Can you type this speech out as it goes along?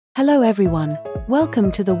Hello everyone,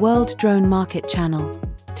 welcome to the World Drone Market channel.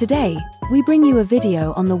 Today, we bring you a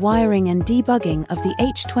video on the wiring and debugging of the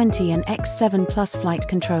H20 and X7 Plus flight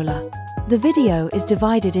controller. The video is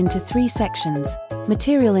divided into three sections: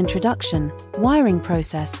 material introduction, wiring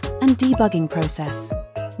process, and debugging process.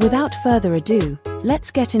 Without further ado,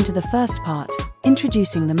 let's get into the first part,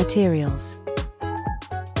 introducing the materials.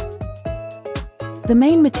 The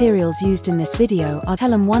main materials used in this video are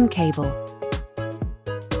TELEM1 cable,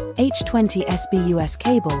 H20 SBUS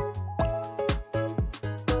cable,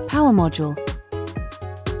 power module,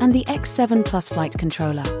 and the X7 Plus flight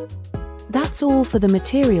controller. That's all for the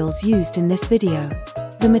materials used in this video.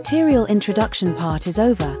 The material introduction part is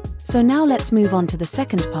over, so now let's move on to the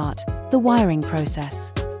second part, the wiring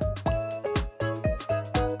process.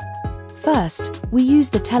 First, we use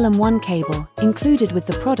the TELEM1 cable, included with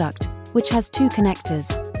the product, which has two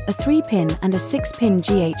connectors, a 3-pin and a 6-pin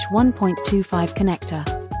GH1.25 connector.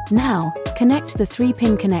 Now, connect the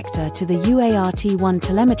 3-pin connector to the UART1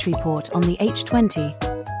 telemetry port on the H20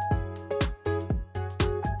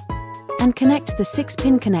 and connect the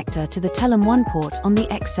 6-pin connector to the TELEM1 port on the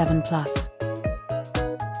X7 Plus.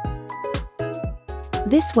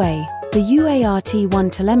 This way, the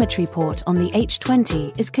UART1 telemetry port on the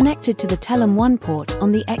H20 is connected to the TELEM1 port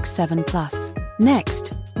on the X7 Plus.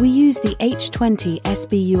 Next, we use the H20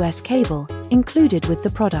 SBUS cable, included with the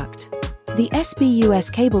product. The SBUS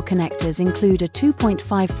cable connectors include a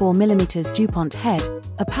 2.54mm DuPont head,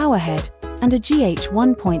 a power head, and a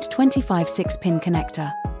GH1.25 6-pin connector.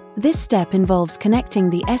 This step involves connecting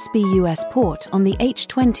the SBUS port on the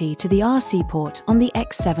H20 to the RC port on the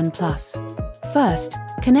X7 Plus. First,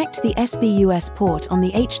 connect the SBUS port on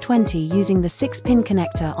the H20 using the 6-pin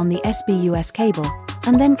connector on the SBUS cable,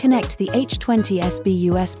 and then connect the H20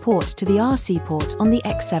 SBUS port to the RC port on the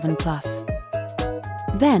X7 Plus.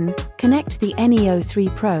 Then, connect the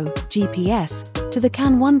Neo3 Pro GPS to the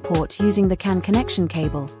CAN 1 port using the CAN connection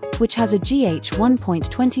cable, which has a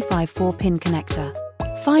GH1.25 4-pin connector.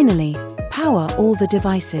 Finally, power all the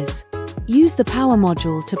devices. Use the power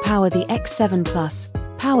module to power the X7 Plus,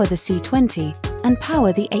 power the C20, and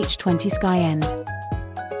power the H20 Skyend.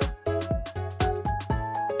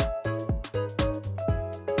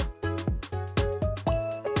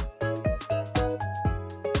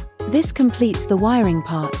 This completes the wiring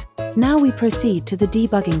part. Now we proceed to the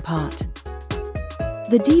debugging part.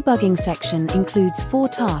 The debugging section includes 4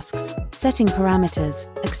 tasks: setting parameters,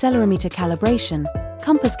 accelerometer calibration,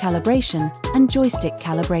 compass calibration, and joystick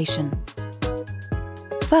calibration.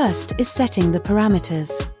 First is setting the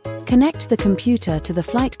parameters. Connect the computer to the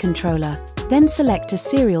flight controller, then select a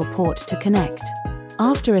serial port to connect.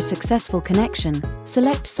 After a successful connection,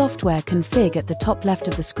 select Software Config at the top left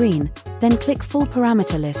of the screen, then click Full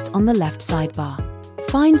Parameter List on the left sidebar.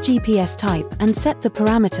 Find GPS type and set the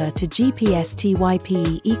parameter to GPS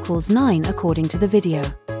TYPE equals 9 according to the video.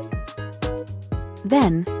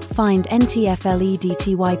 Then, find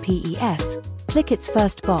NTFLEDTYPES, click its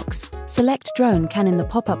first box, select Drone CAN in the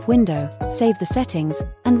pop-up window, save the settings,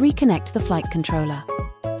 and reconnect the flight controller.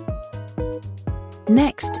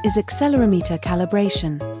 Next is accelerometer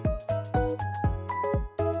calibration.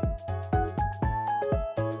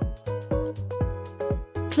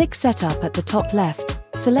 Click Setup at the top left,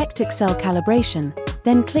 select Excel Calibration,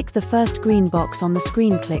 then click the first green box on the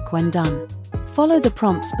screen. Click when done. Follow the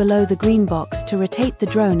prompts below the green box to rotate the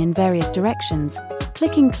drone in various directions,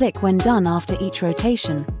 clicking Click when done after each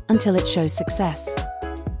rotation, until it shows success.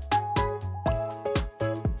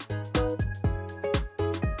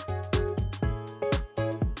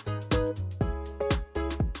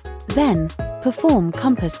 Then, perform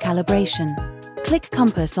compass calibration. Click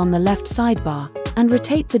Compass on the left sidebar, and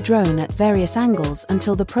rotate the drone at various angles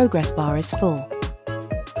until the progress bar is full.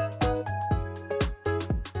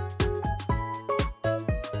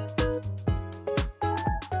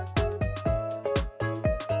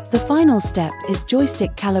 The final step is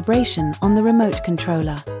joystick calibration on the remote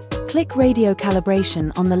controller. Click Radio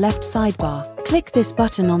Calibration on the left sidebar. Click this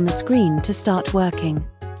button on the screen to start working.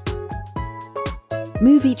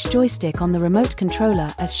 Move each joystick on the remote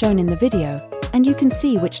controller as shown in the video, and you can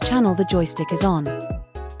see which channel the joystick is on.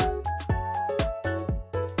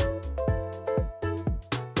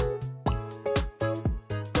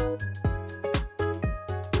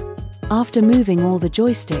 After moving all the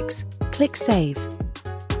joysticks, click Save.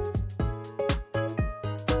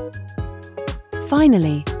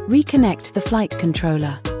 Finally, reconnect the flight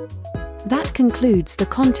controller. That concludes the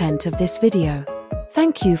content of this video.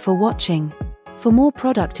 Thank you for watching. For more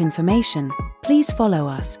product information, please follow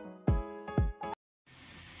us.